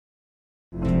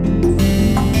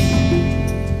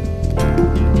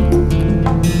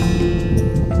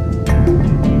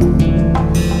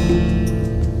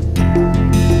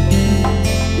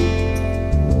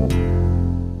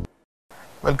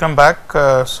Welcome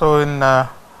back. So in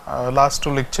last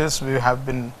two lectures we have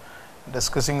been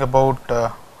discussing about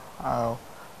the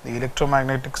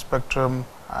electromagnetic spectrum,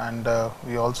 and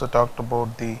we also talked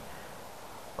about the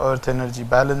earth energy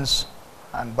balance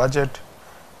and budget,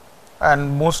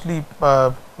 and mostly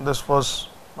this was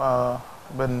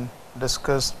been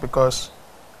discussed because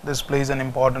this plays an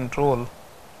important role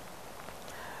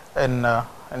in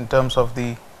terms of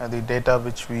the data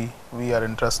which we are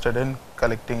interested in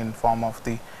collecting in form of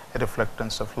the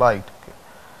reflectance of light. Okay.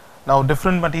 Now,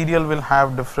 different material will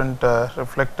have different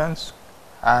reflectance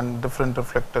and different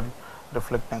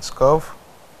reflectance curve,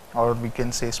 or we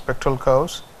can say spectral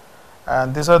curves,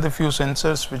 and these are the few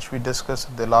sensors which we discussed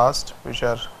at the last, which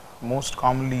are most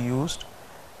commonly used.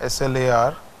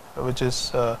 SLAR, which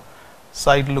is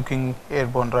side looking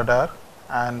airborne radar,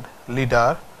 and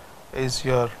LIDAR is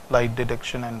your light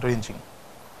detection and ranging.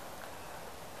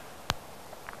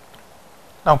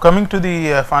 Now, coming to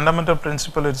the fundamental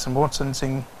principle, it is remote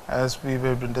sensing, as we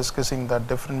have been discussing, that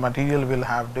different material will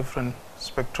have different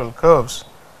spectral curves,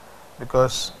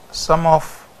 because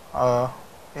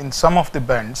in some of the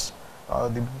bands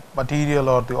the material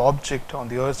or the object on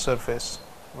the earth surface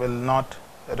will not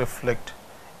reflect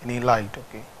any light.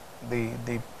 Okay.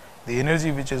 The energy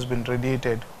which has been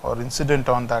radiated or incident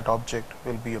on that object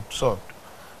will be absorbed.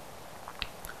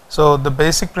 So, the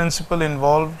basic principle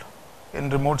involved in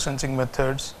remote sensing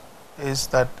methods is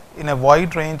that in a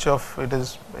wide range of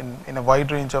in a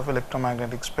wide range of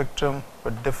electromagnetic spectrum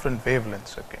with different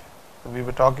wavelengths. Okay. So, we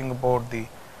were talking about the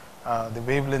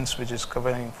wavelengths which is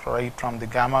covering right from the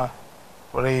gamma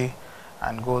ray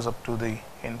and goes up to the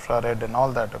infrared and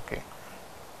all that. Okay.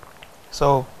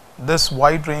 So, this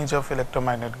wide range of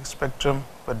electromagnetic spectrum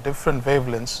with different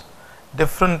wavelengths,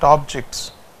 different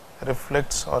objects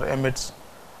reflects or emits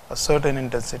a certain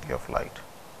intensity of light.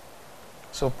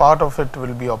 So, part of it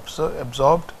will be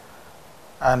absorbed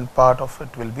and part of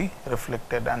it will be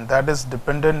reflected, and that is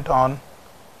dependent on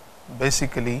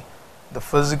basically the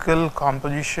physical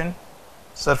composition,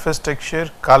 surface texture,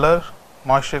 color,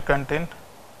 moisture content,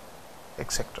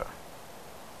 etc.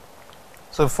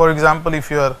 So, for example,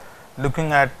 if you are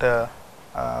looking at the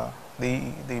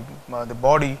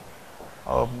body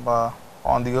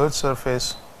on the earth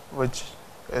surface which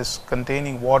is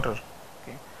containing water,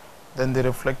 okay, then the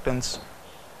reflectance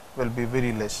will be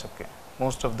very less. Okay.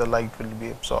 Most of the light will be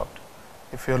absorbed.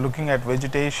 If you are looking at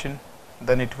vegetation,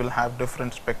 then it will have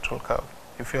different spectral curve.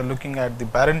 If you are looking at the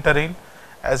barren terrain,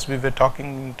 as we were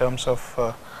talking in terms of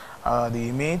the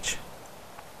image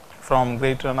from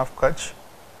Great Run of Kutch,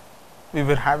 we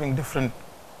were having different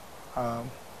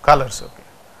colors. Okay.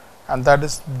 And that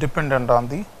is dependent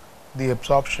on the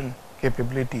absorption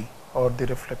capability or the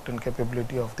reflectant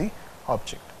capability of the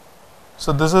object.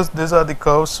 So, these are the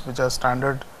curves which are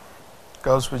standard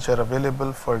curves which are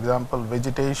available. For example,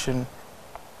 vegetation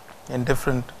in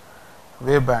different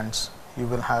wavebands, you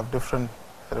will have different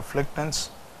reflectance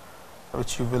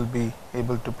which you will be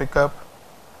able to pick up,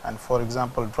 and for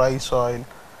example, dry soil,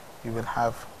 you will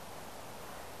have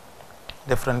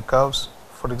different curves.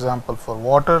 For example, for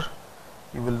water,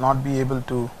 you will not be able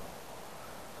to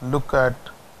look at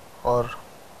or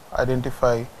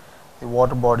identify the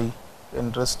water body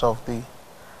in rest of the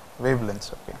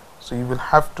wavelengths. Okay. So, you will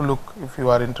have to look, if you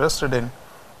are interested in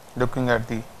looking at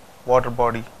the water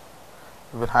body,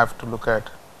 you will have to look at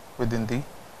within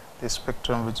the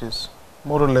spectrum which is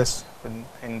more or less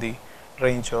in the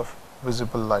range of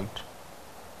visible light.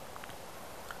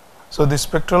 So, the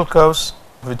spectral curves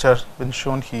which are been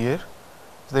shown here,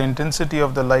 the intensity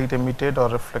of the light emitted or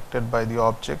reflected by the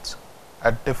objects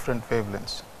at different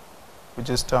wavelengths, which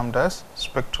is termed as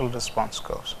spectral response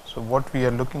curves. So, what we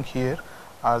are looking here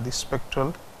are the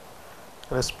spectral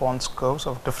response curves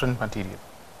of different material.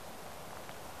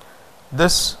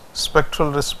 This spectral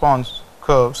response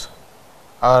curves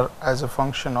are as a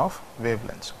function of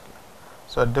wavelengths. Okay.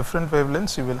 So, at different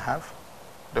wavelengths you will have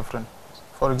different.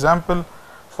 For example,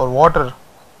 for water,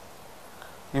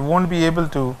 you won't be able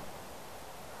to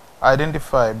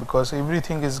identify because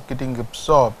everything is getting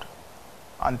absorbed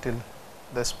until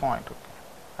this point. Okay.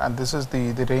 And this is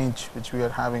the range which we are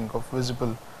having of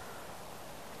visible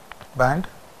band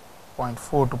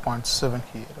 0.4 to 0.7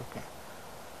 here. Okay.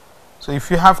 So, if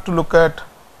you have to look at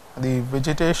the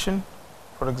vegetation,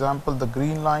 for example, the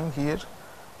green line here,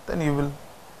 then you will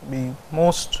be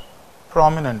most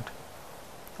prominent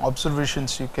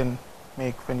observations you can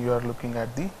make when you are looking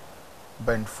at the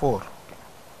band 4. Okay.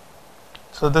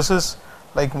 So, this is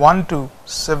like 1 to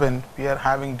 7, we are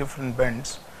having different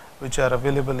bands which are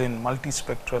available in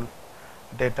multispectral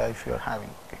data if you are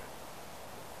having. Okay.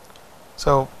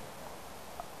 So,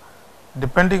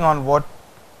 depending on what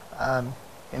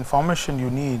information you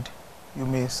need, you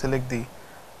may select the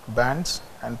bands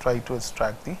and try to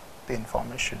extract the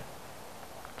information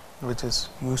which is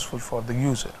useful for the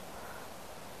user.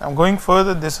 Now, going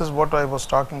further, this is what I was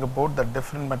talking about, that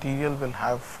different material will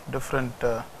have different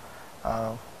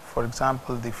for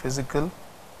example, the physical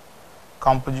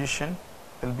composition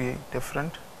will be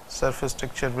different, surface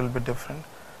texture will be different,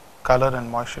 color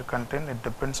and moisture content, it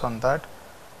depends on that,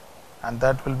 and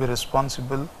that will be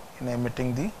responsible in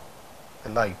emitting the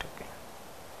light. Okay.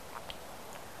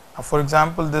 Now, for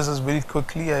example, this is very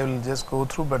quickly I will just go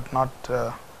through, but not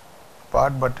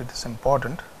part, but it is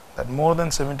important that more than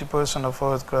 70% of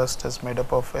Earth crust is made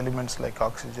up of elements like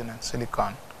oxygen and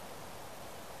silicon.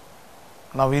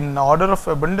 Now, in order of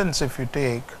abundance, if you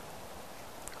take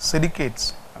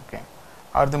silicates, okay,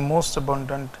 are the most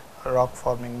abundant rock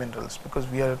forming minerals, because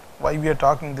why we are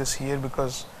talking this here,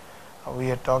 because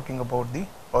we are talking about the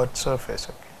Earth surface.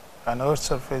 Okay. And Earth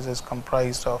surface is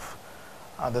comprised of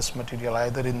this material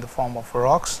either in the form of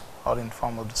rocks or in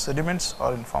form of the sediments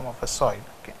or in form of a soil.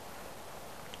 Okay.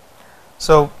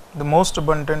 So, the most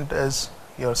abundant is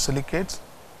your silicates,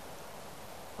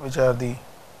 which are the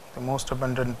most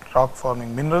abundant rock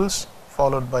forming minerals,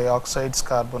 followed by oxides,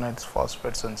 carbonates,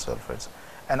 phosphates and sulfates,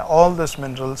 and all these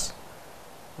minerals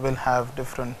will have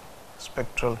different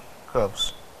spectral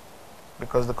curves,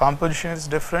 because the composition is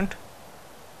different,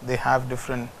 they have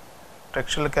different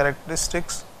textural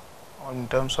characteristics in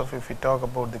terms of, if we talk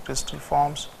about the crystal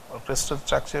forms or crystal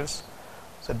structures.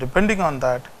 So, depending on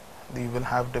that, we will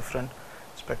have different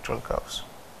spectral curves.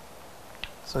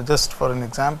 So, just for an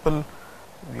example,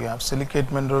 we have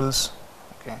silicate minerals,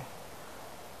 okay,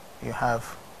 you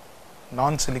have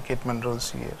non-silicate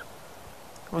minerals here,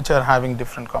 which are having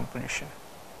different composition.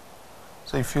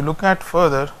 So, if you look at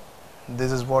further,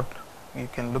 this is what you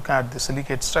can look at, the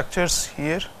silicate structures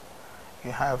here.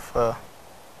 You have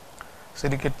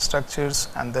silicate structures,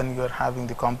 and then you are having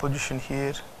the composition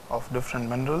here of different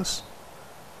minerals,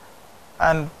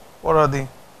 and what are the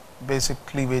basic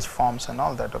cleavage forms and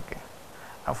all that. Okay.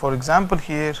 Now, for example,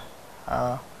 here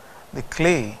the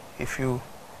clay, if you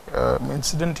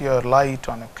incident your light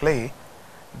on a clay,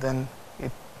 then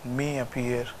it may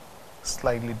appear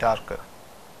slightly darker,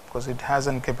 because it has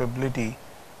an capability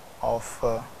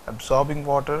of absorbing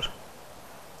water,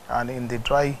 and in the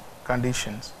dry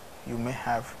conditions you may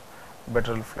have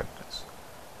better reflectance.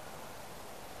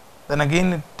 Then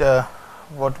again,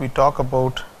 what we talk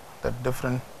about, that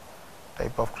different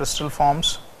type of crystal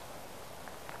forms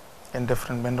in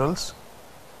different minerals,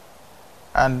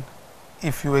 and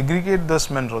if you aggregate those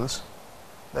minerals,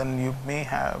 then you may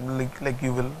have like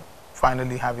you will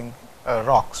finally having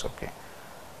rocks. Okay.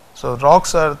 So,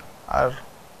 rocks are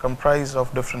comprised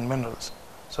of different minerals.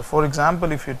 So, for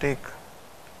example, if you take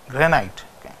granite,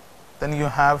 okay, then you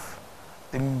have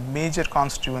the major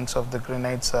constituents of the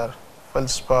granites are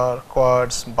feldspar,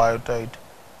 quartz, biotite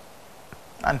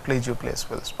and plagioclase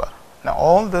feldspar. Now,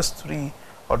 all these 3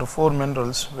 or 4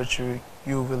 minerals which you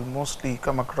will mostly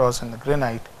come across in the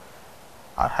granite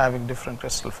are having different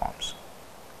crystal forms,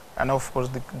 and of course,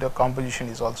 the composition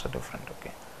is also different.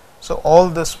 Okay. So, all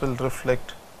this will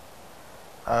reflect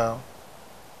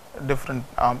different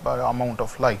amount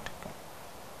of light. Okay.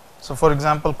 So, for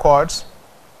example, quartz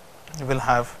will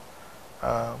have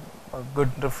a good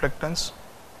reflectance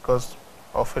because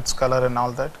of its color and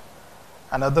all that,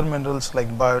 and other minerals like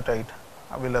biotite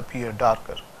will appear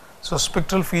darker. So,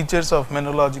 spectral features of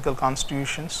mineralogical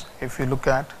constitutions, if you look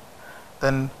at,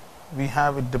 then we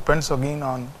have, it depends again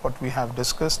on what we have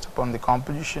discussed upon the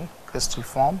composition, crystal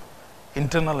form,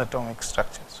 internal atomic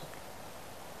structures. Okay.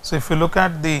 So, if you look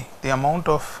at the amount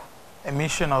of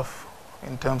emission of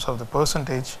in terms of the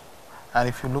percentage, and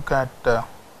if you look at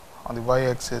on the y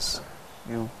axis,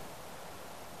 you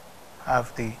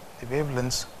have the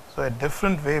wavelengths. So, at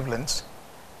different wavelengths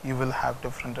you will have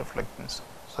different reflectance.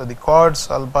 So, the quartz,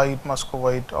 albite,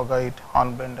 muscovite, augite,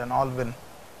 hornblende and all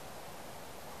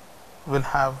will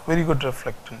have very good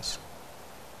reflectance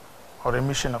or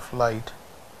emission of light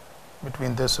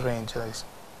between this range,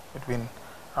 between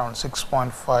around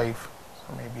 6.5,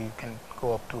 so maybe you can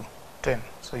go up to 10.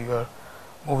 So, you are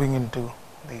moving into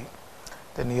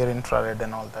the near infrared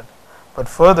and all that, but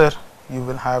further you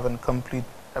will have a complete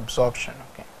absorption.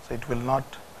 Okay. So, it will not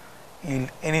yield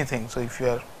anything. So, if you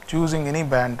are choosing any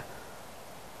band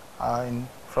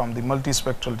from the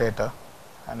multispectral data,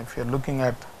 and if you are looking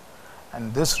at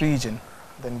this region,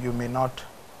 then you may not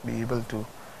be able to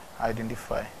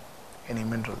identify any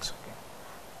minerals. Okay.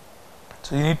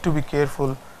 So, you need to be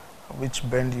careful which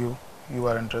band you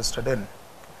are interested in.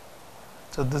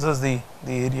 So, this is the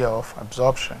area of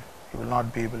absorption, you will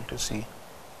not be able to see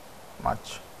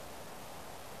much.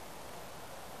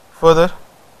 Further,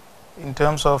 in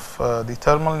terms of the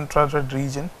thermal infrared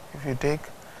region, if you take,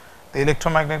 the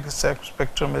electromagnetic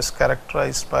spectrum is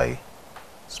characterized by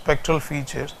spectral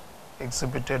features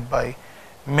exhibited by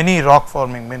many rock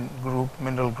forming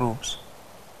mineral groups,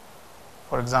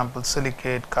 for example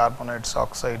silicate, carbonates,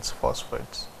 oxides,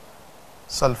 phosphates,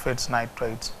 sulfates,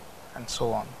 nitrates, and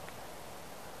so on.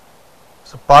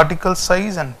 So particle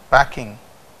size and packing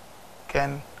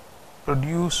can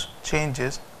produce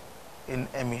changes in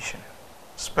emission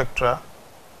spectra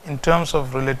in terms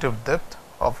of relative depth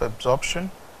of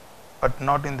absorption, but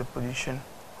not in the position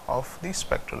of the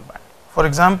spectral band. For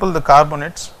example, the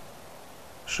carbonates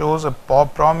shows a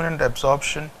prominent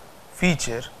absorption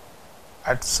feature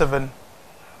at 7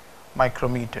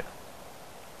 micrometer.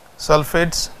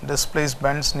 Sulfates displays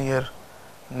bands near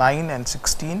 9 and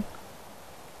 16.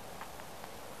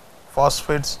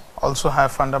 Phosphates also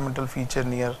have fundamental feature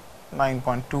near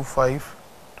 9.25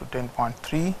 to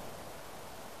 10.3,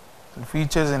 and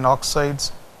features in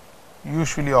oxides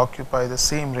usually occupy the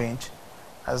same range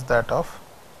as that of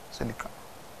silicon,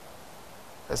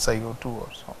 SiO2 or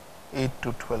so, 8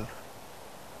 to 12.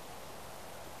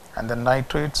 And the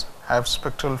nitrates have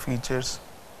spectral features.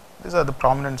 These are the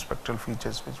prominent spectral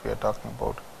features which we are talking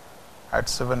about at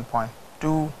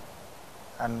 7.2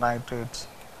 and nitrates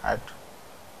at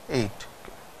 8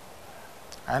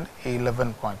 and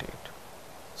 11.8.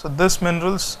 So these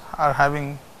minerals are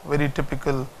having very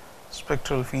typical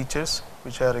spectral features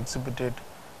which are exhibited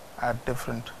at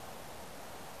different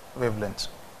wavelengths.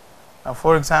 Now,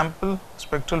 for example,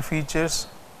 spectral features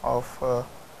of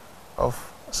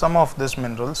some of these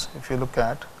minerals, if you look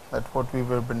at that, what we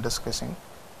have been discussing,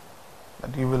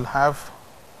 that you will have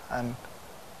an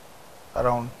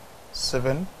around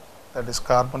 7, that is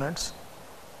carbonates,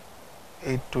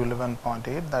 8 to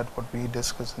 11.8, that what we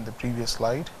discussed in the previous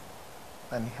slide.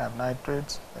 Then you have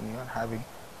nitrates, then you are having,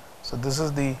 so this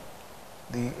is the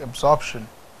absorption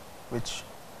which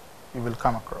you will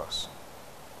come across.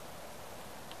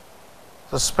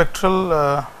 So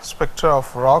spectra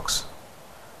of rocks,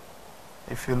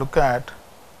 if you look at,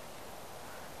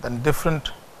 then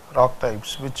different rock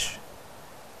types which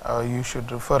you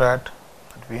should refer at,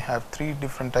 that we have 3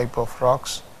 different type of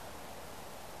rocks: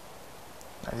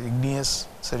 igneous,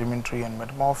 sedimentary, and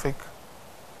metamorphic.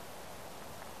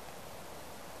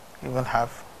 You will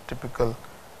have typical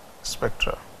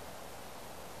spectra.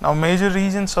 Now, major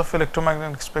regions of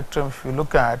electromagnetic spectrum, if you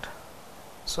look at,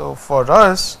 so for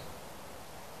us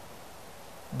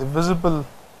the visible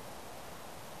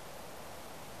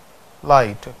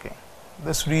light, okay,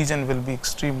 this region will be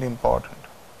extremely important,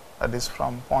 that is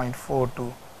from 0.4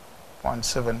 to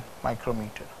 0.7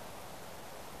 micrometer.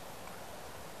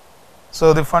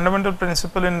 So the fundamental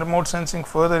principle in remote sensing,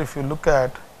 further if you look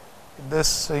at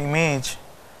this image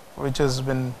which has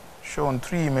been shown,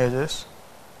 3 images.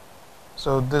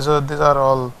 So these are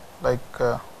all like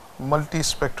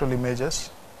multispectral images.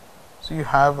 So you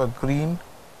have a green,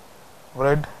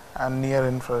 red, and near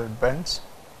infrared bands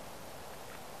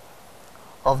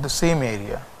of the same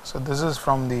area. So this is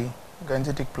from the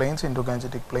gangetic planes into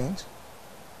gangetic planes.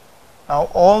 Now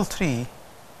all 3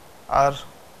 are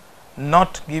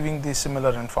not giving the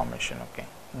similar information, okay,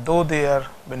 though they are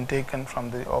been taken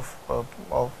from the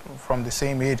from the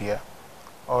same area,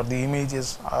 or the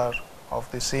images are of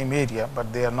the same area,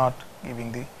 but they are not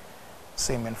giving the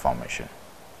same information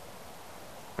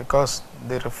because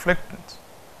the reflectance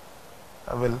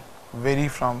will vary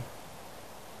from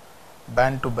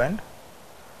band to band.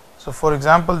 So for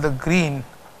example, the green,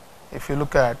 if you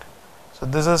look at, so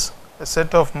this is a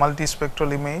set of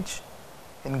multispectral image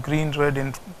in green,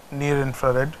 red, near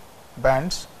infrared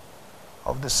bands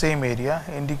of the same area,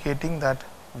 indicating that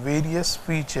various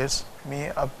features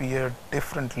may appear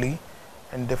differently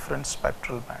in different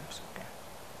spectral bands. Okay.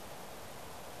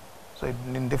 So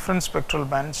in different spectral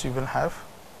bands you will have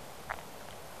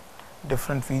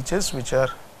different features which are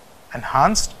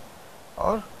enhanced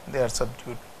or they are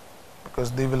subdued,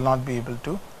 because they will not be able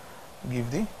to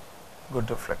give the good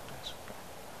reflectance. Okay.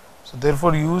 So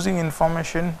therefore, using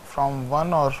information from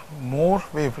one or more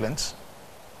wavelengths,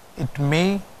 it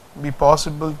may be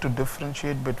possible to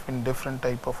differentiate between different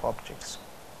type of objects.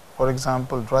 For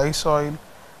example, dry soil,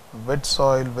 wet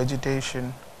soil,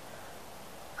 vegetation,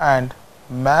 and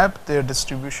map their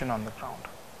distribution on the ground.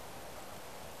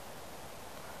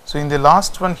 So in the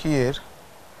last one here,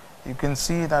 you can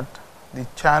see that the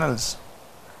channels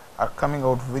are coming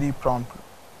out very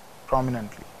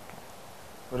prominently, okay,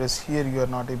 whereas here you are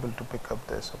not able to pick up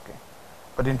this, okay,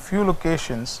 but in few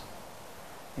locations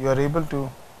you are able to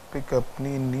pick up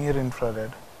near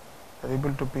infrared, you are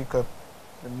able to pick up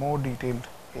the more detailed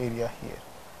area here,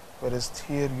 whereas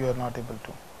here you are not able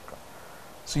to pick up.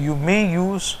 So, you may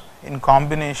use in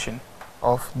combination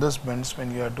of this bends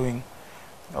when you are doing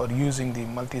or using the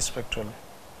multispectral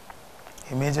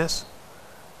images,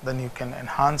 then you can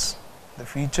enhance the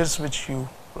features which you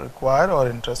require or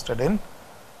interested in,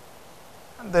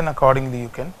 and then accordingly you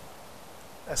can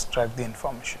extract the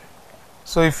information.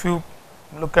 So, if you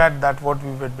look at that, what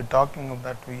we would be talking of,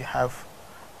 that we have,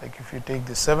 like if you take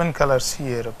the 7 colors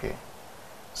here, okay.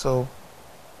 So,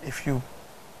 if you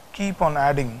keep on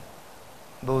adding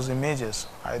those images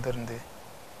either in the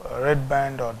red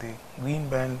band or the green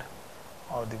band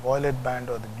or the violet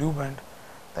band or the blue band,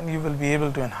 then you will be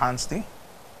able to enhance the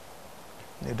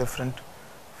different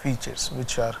features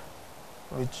which are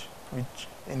which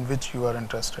in which you are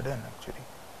interested in actually.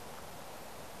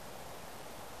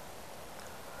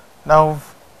 Now,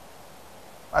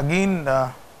 again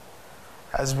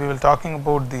as we were talking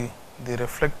about the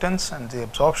reflectance and the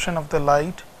absorption of the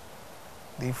light,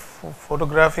 the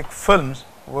photographic films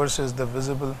versus the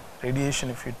visible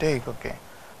radiation, if you take, okay.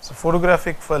 So,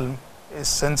 photographic film is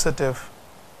sensitive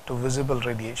to visible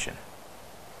radiation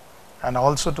and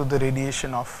also to the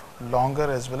radiation of longer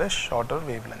as well as shorter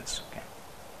wavelengths. Okay.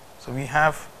 So, we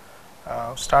have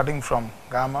starting from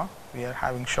gamma, we are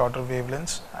having shorter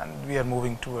wavelengths and we are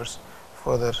moving towards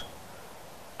further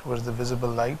towards the visible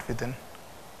light within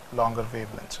longer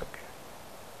wavelengths. Okay.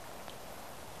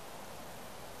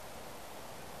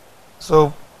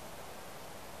 So,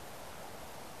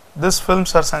 these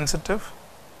films are sensitive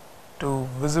to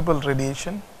visible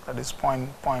radiation, that is from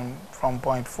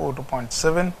 0.4 to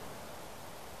 0.7,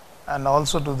 and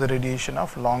also to the radiation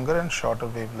of longer and shorter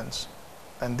wavelengths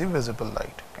than the visible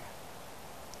light. Okay.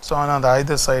 So, on the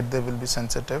either side they will be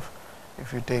sensitive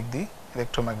if you take the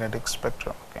electromagnetic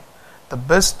spectrum. Okay. The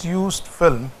best used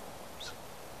film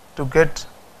to get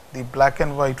the black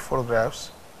and white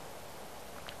photographs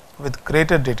with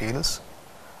greater details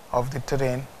of the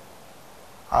terrain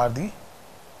are the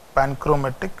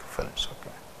panchromatic films.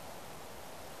 Okay.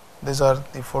 These are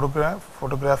the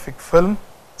photographic film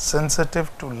sensitive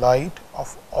to light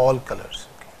of all colors.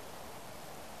 Okay.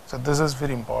 So, this is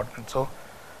very important. So,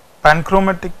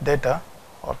 panchromatic data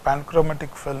or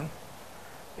panchromatic film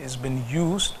is been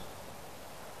used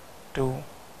to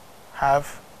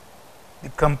have the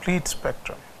complete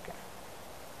spectrum, okay,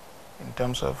 in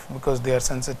terms of, because they are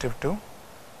sensitive to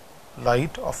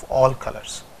light of all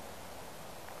colors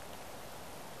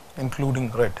including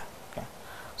red. Okay.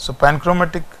 So,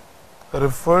 panchromatic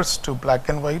refers to black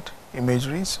and white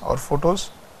imageries or photos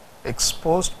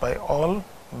exposed by all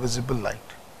visible light.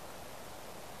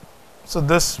 So,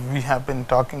 this we have been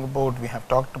talking about, we have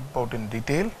talked about in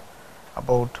detail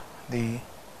about the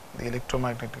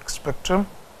electromagnetic spectrum.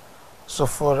 So,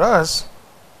 for us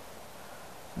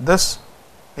this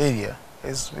area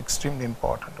is extremely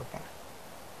important, okay,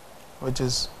 which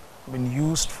is been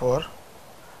used for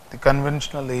the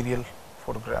conventional aerial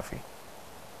photography.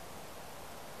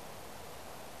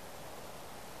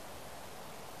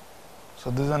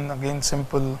 So, this is an again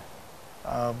simple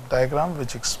diagram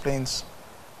which explains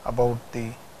about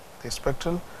the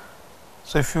spectral.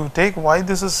 So, if you take why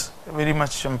this is very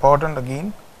much important,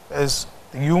 again is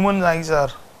the human eyes are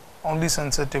only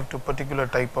sensitive to particular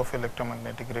type of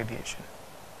electromagnetic radiation,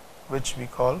 which we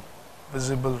call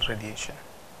visible radiation.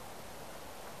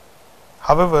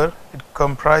 However, it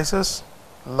comprises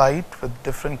light with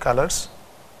different colors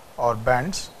or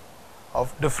bands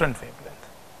of different wavelength.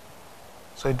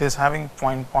 So, it is having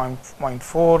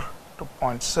 0.4 to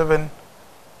 0.7.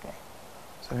 Okay.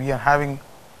 So, we are having,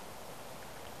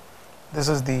 this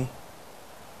is the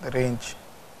range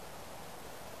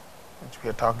which we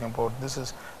are talking about. This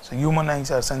is, so human eyes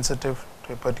are sensitive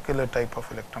to a particular type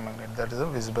of electromagnet, that is a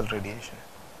visible radiation.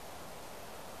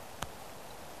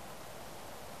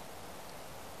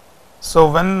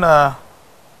 So, when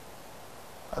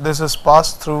this is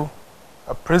passed through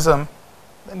a prism,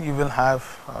 then you will have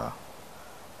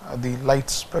the light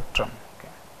spectrum, okay,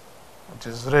 which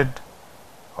is red,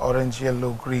 orange,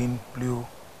 yellow, green, blue,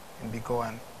 indigo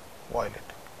and violet.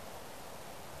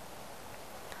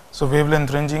 So,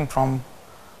 wavelength ranging from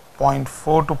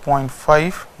 0.4 to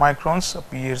 0.5 microns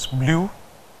appears blue,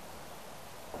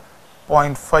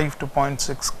 0.5 to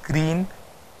 0.6 green,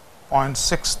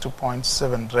 0.6 to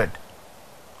 0.7 red.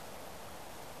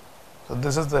 So,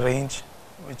 this is the range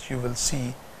which you will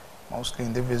see mostly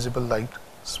in the visible light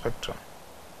spectrum.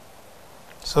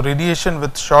 So, radiation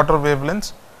with shorter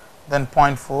wavelengths than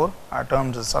 0.4 are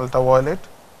termed as ultraviolet,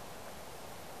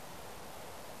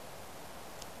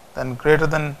 then greater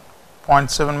than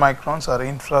 0.7 microns are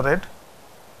infrared.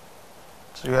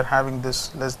 So, you are having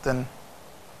this less than,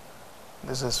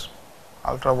 this is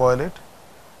ultraviolet,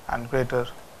 and greater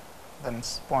than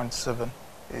 0.7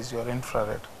 is your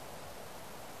infrared.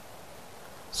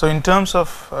 So, in terms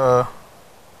of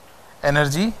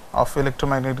energy of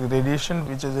electromagnetic radiation,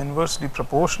 which is inversely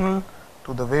proportional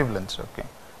to the wavelengths. Okay.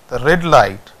 The red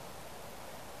light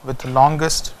with the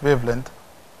longest wavelength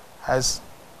has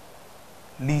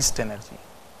least energy.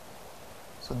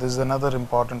 So, this is another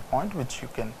important point which you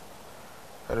can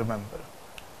remember.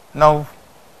 Now,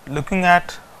 looking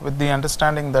at with the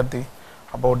understanding that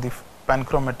about the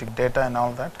panchromatic data and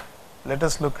all that, let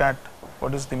us look at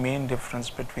what is the main difference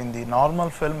between the normal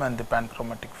film and the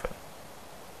panchromatic film.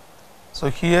 So,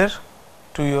 here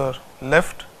to your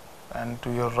left and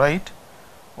to your right,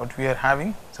 what we are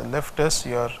having, so left is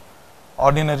your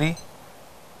ordinary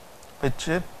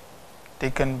picture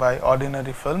taken by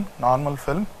ordinary film, normal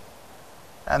film,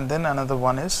 and then another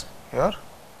one is your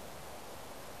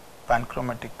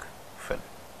panchromatic film.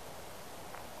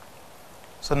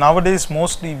 So, nowadays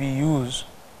mostly we use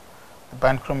the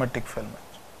panchromatic film.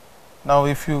 Now,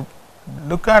 if you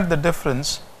look at the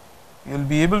difference, you will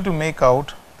be able to make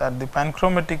out that the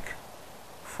panchromatic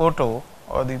photo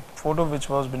or the photo which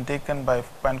was been taken by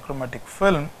panchromatic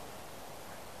film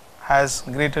has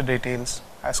greater details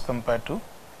as compared to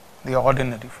the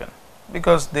ordinary film,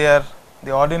 because the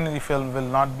ordinary film will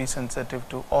not be sensitive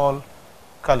to all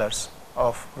colors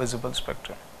of visible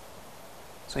spectrum.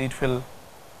 So, it will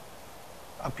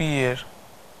appear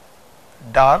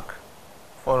dark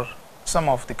for some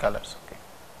of the colors. Okay.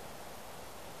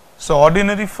 So,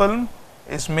 ordinary film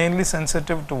is mainly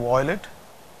sensitive to violet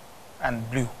and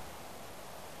blue,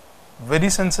 very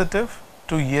sensitive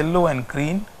to yellow and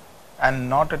green, and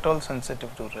not at all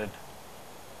sensitive to red.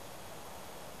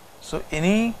 So,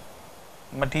 any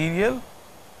material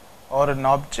or an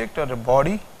object or a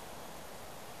body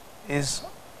is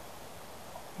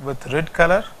with red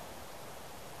color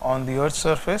on the earth's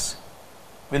surface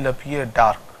will appear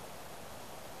dark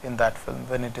in that film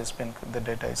when it has been the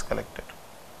data is collected.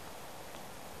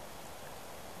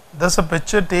 Thus, a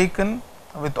picture taken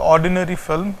with ordinary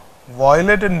film,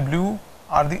 violet and blue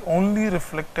are the only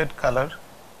reflected color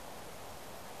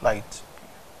lights,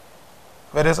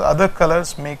 whereas other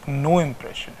colors make no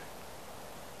impression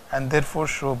and therefore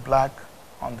show black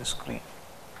on the screen.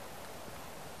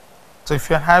 So, if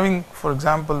you are having, for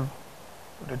example,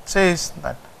 it says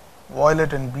that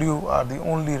violet and blue are the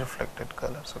only reflected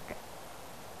colors. Okay.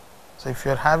 So, if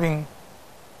you are having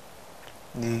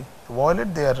the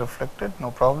violet, they are reflected,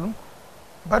 no problem,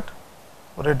 but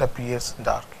red appears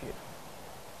dark here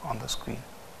on the screen.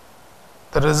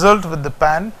 The result with the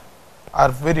pan are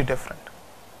very different.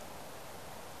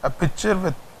 A picture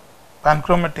with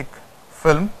panchromatic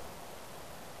film,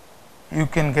 you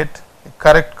can get the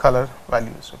correct color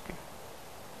values, okay,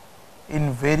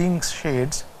 in varying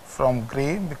shades from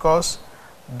gray, because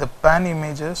the pan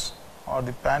images or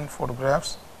the pan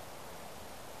photographs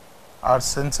are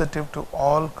sensitive to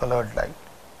all colored light.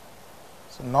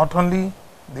 So, not only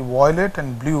the violet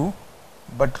and blue,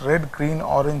 but red, green,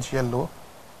 orange, yellow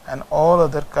and all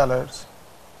other colors,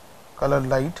 color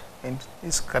light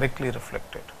is correctly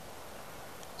reflected.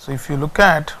 So, if you look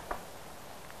at,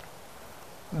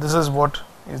 this is what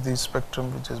is the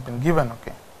spectrum which has been given.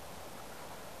 Okay.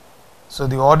 So,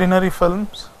 the ordinary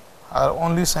films are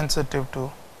only sensitive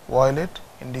to violet,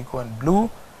 indigo and blue,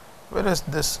 whereas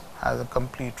this has a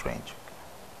complete range.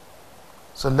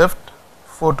 So, left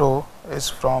photo is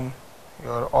from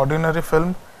your ordinary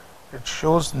film, it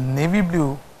shows navy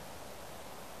blue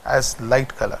as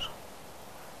light color.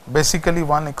 Basically,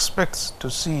 one expects to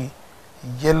see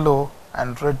yellow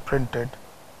and red printed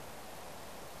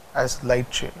as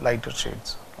lighter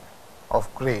shades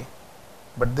of gray,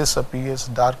 but this appears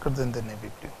darker than the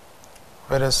navy blue.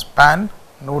 Whereas pan,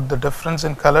 note the difference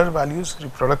in color values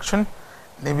reproduction,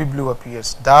 navy blue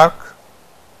appears dark,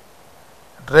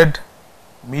 red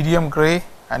medium gray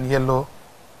and yellow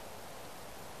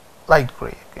light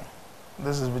gray. Okay.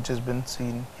 This is which has been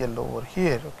seen yellow over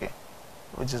here, okay,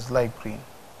 which is light green,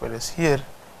 whereas here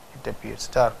it appears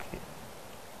dark here,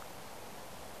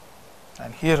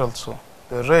 and here also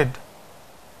the red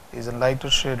is a lighter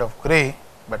shade of gray,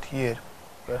 but here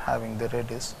you are having the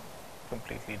red is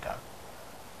completely dark.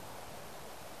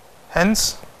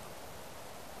 Hence,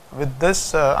 with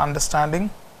this understanding,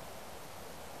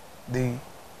 it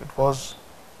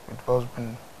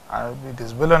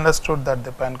is well understood that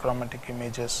the panchromatic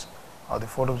images or the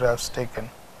photographs taken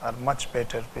are much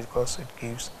better, because it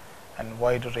gives a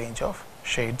wider range of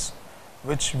shades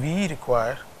which we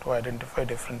require to identify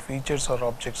different features or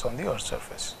objects on the earth's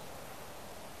surface.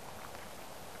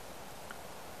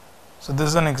 So, this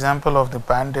is an example of the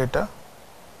pan data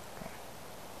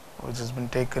which has been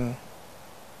taken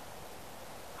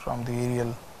from the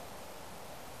aerial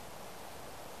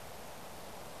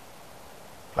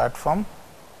platform,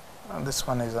 and this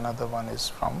one is another one is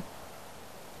from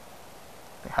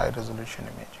the high resolution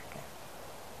image. Okay.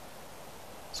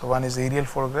 So, one is aerial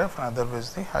photograph, another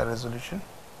is the high resolution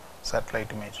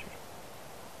satellite imagery.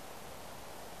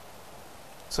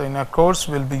 So, in our course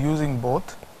we will be using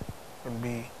both. We will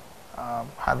be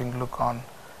having a look on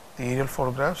the aerial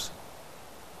photographs,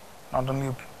 not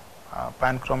only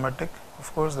panchromatic.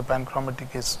 Of course, the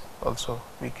panchromatic is also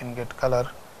we can get color.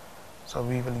 So,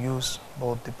 we will use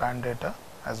both the pan data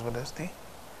as well as the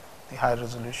high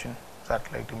resolution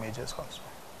satellite images also.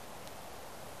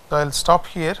 So, I will stop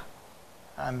here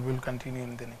and we will continue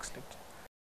in the next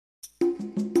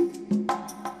lecture.